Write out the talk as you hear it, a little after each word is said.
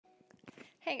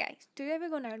Hey guys, today we're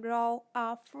gonna draw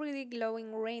a 3D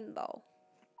glowing rainbow.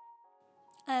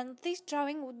 And this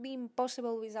drawing would be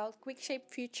impossible without Quick Shape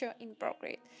feature in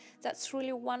Procreate. That's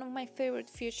really one of my favorite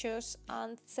features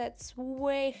and that's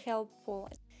way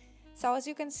helpful. So as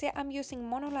you can see, I'm using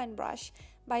monoline brush.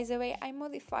 By the way, I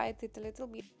modified it a little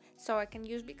bit so I can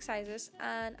use big sizes,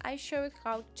 and I showed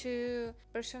how to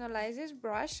personalize this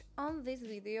brush on this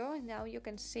video. Now you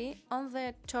can see on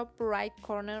the top right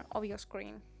corner of your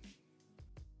screen.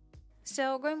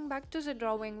 So going back to the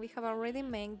drawing, we have already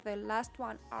made the last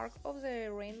one arc of the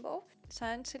rainbow,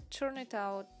 since it turned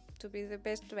out to be the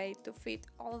best way to fit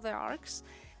all the arcs.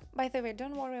 By the way,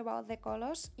 don't worry about the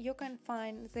colors, you can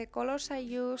find the colors I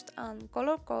used and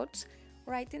color codes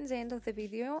right in the end of the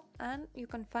video, and you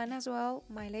can find as well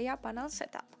my layer panel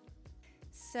setup.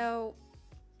 So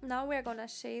now we're gonna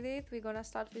shade it. We're gonna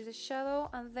start with the shadow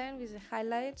and then with the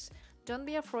highlights. Don't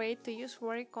be afraid to use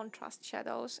very contrast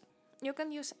shadows. You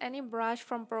can use any brush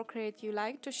from Procreate you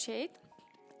like to shade.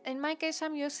 In my case,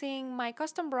 I'm using my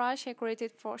custom brush I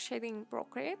created for shading in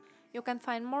Procreate. You can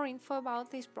find more info about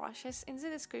these brushes in the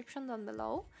description down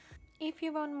below. If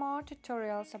you want more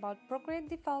tutorials about Procreate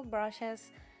default brushes,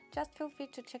 just feel free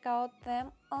to check out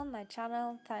them on my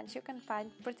channel, since you can find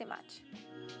pretty much.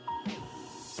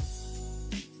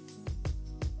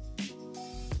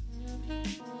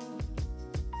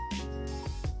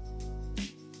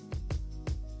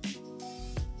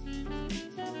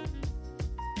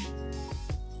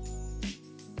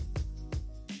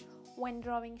 When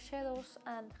drawing shadows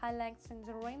and highlights in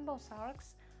the rainbow's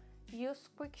arcs, use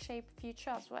Quick Shape feature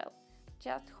as well.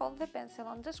 Just hold the pencil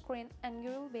on the screen and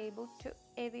you will be able to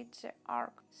edit the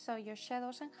arc, so your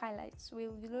shadows and highlights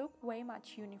will look way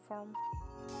much uniform.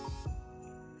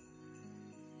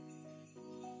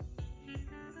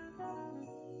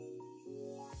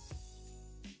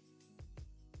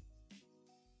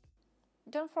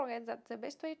 Don't forget that the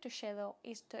best way to shadow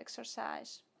is to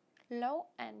exercise low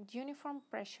and uniform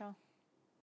pressure.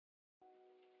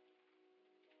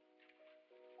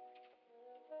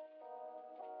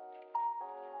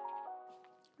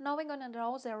 Now we're gonna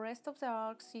draw the rest of the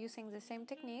arcs using the same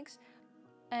techniques,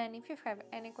 and if you have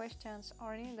any questions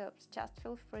or any doubts, just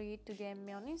feel free to DM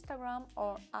me on Instagram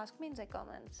or ask me in the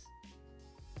comments.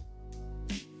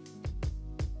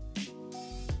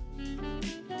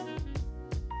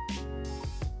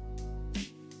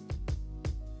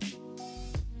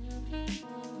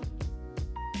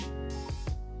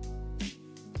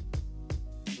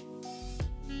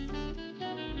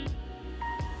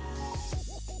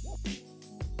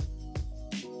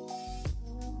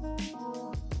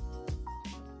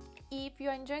 If you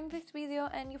are enjoying this video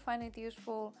and you find it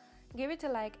useful, give it a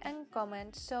like and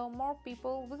comment so more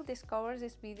people will discover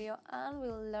this video and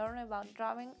will learn about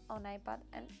drawing on iPad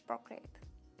and Procreate.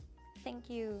 Thank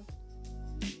you!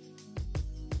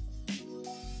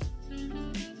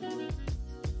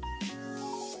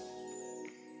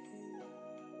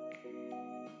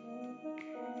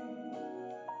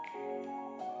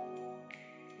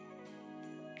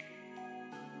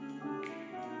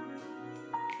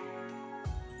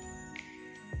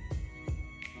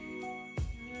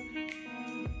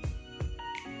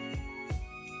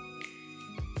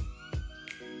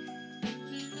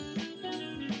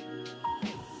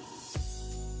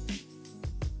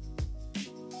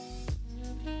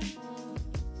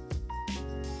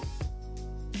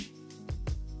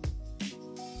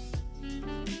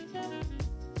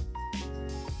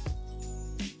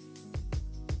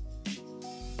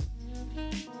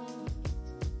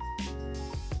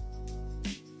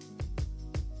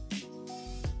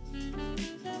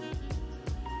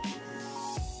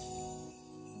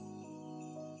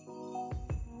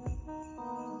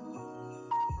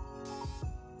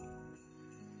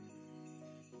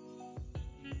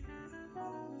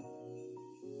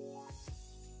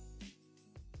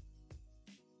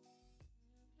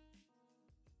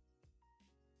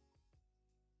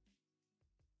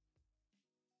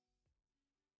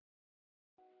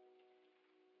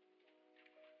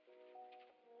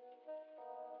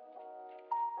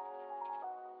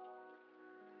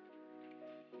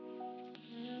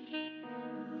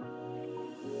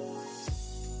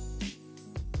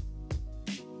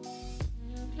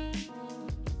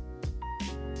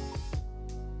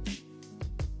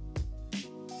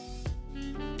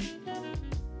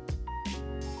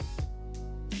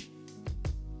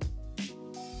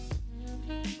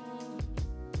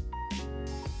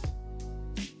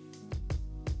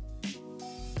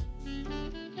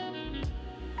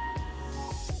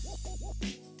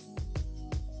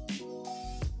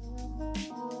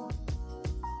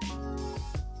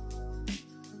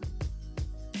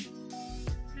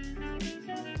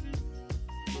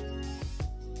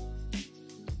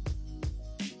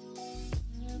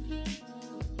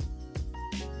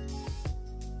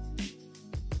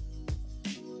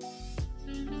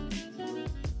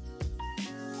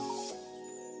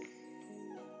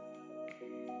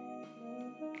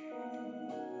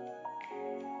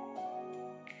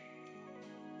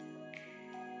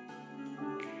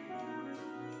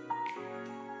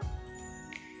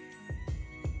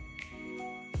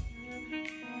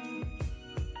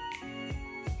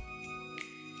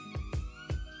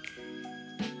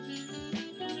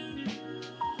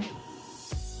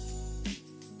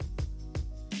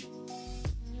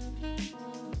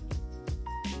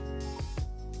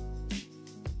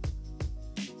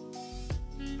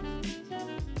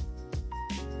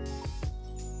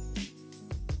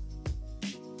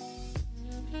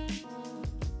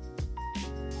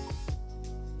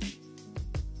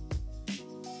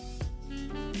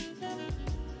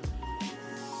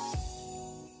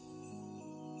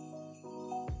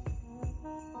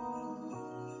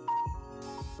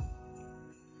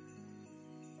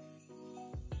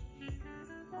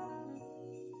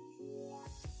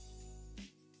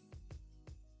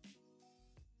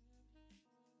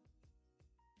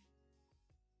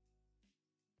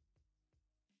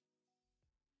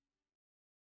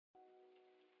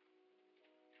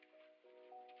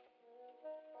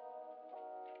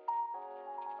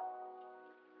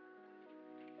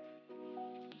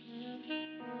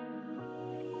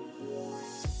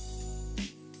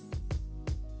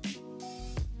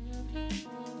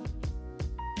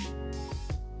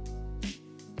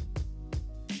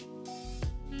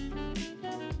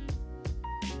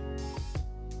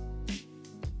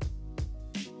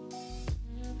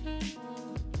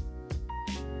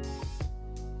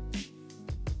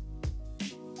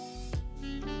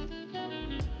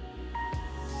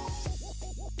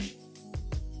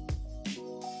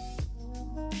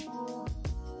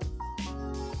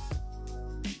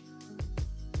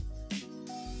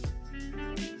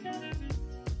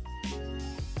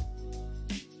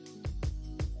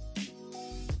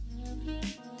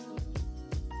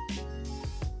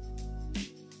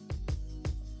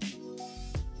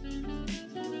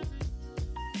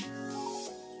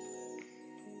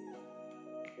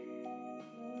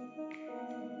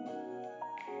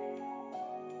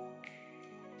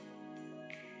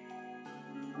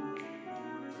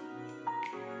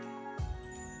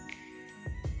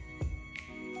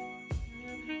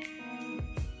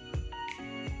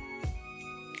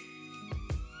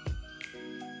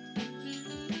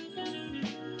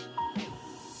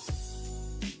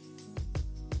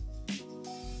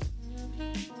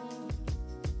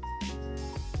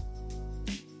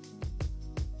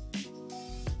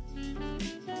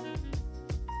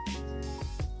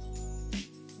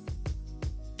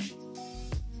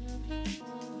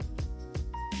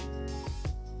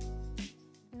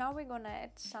 we're gonna add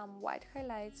some white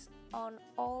highlights on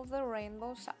all the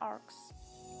rainbow's arcs.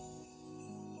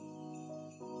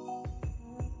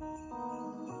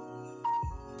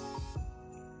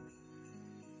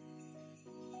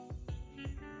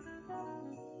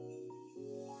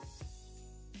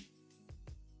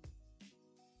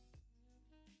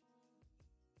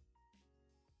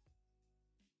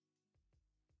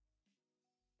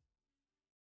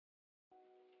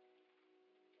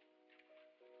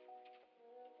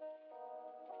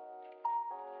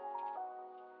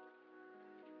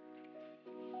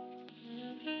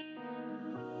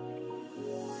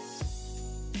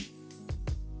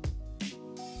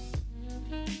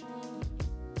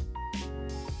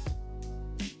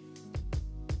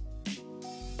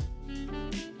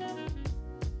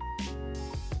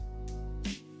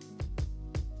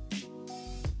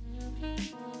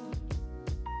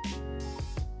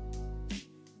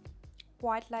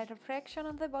 White light reflection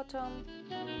on the bottom.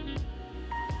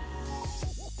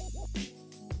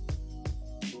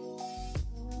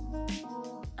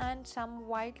 And some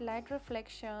white light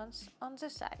reflections on the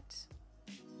sides.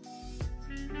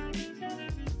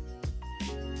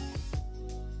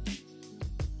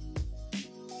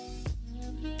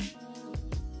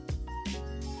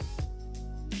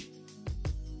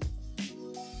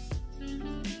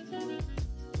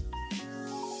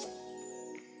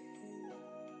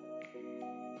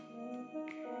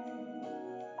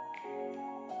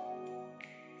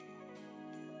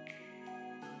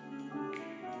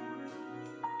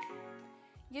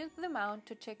 Use the mount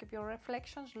to check if your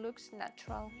reflections looks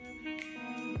natural.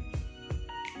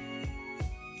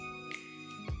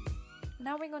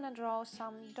 Now we're gonna draw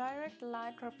some direct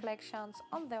light reflections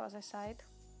on the other side.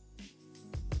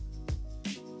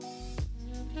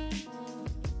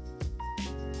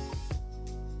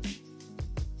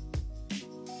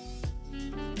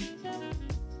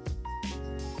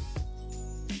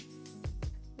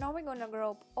 Now we're gonna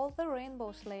group all the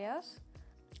rainbow's layers,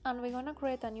 and we're gonna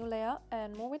create a new layer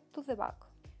and move it to the back.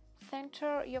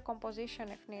 Center your composition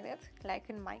if needed, like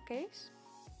in my case.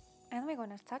 And we're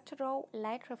gonna start to draw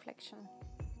light reflection.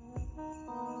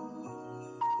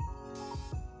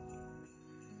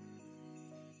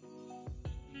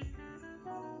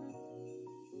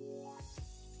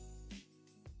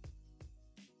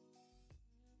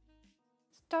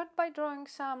 Start by drawing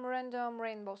some random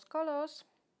rainbow colors.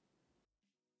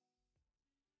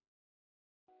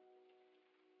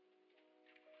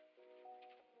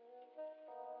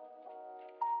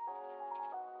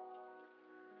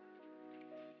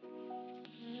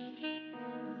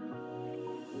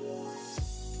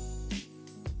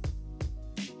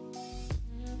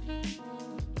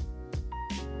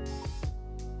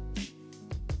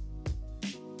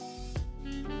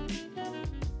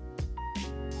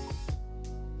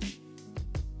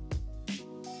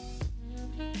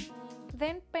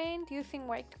 Then paint using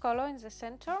white color in the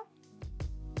center.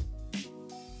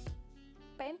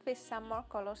 Paint with some more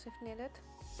colors if needed.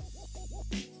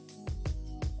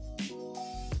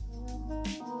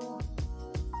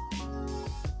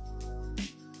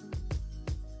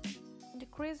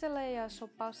 Decrease the layer's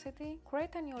opacity,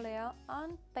 create a new layer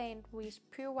and paint with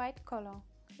pure white color.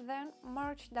 Then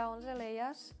merge down the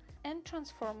layers and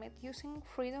transform it using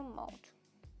freedom mode.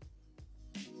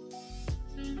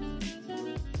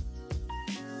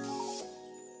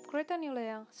 Create a new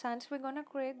layer, since we're gonna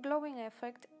create glowing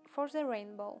effect for the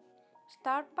rainbow.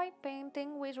 Start by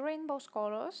painting with rainbow's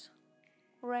colors,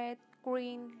 red,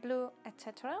 green, blue,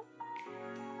 etc.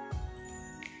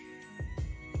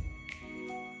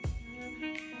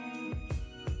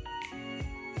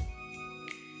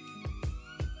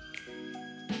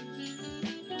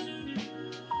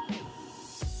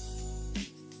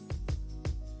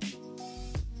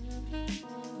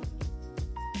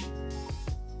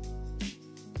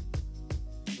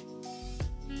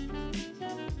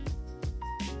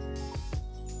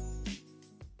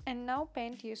 And now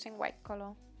paint using white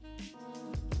color.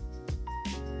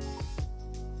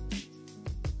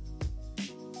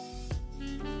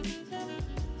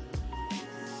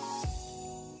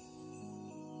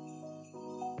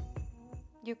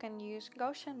 You can use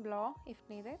Gaussian blur if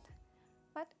needed,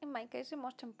 but in my case the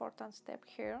most important step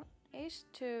here is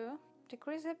to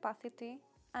decrease the opacity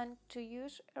and to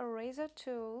use a eraser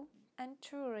tool and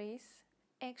to erase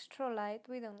extra light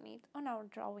we don't need on our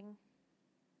drawing.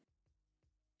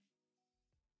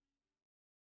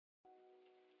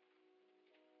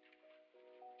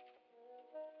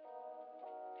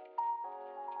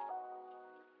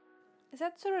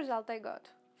 That's the result I got.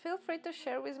 Feel free to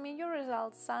share with me your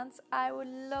results, since I would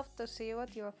love to see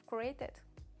what you have created.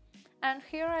 And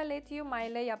here I let you my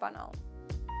layer panel.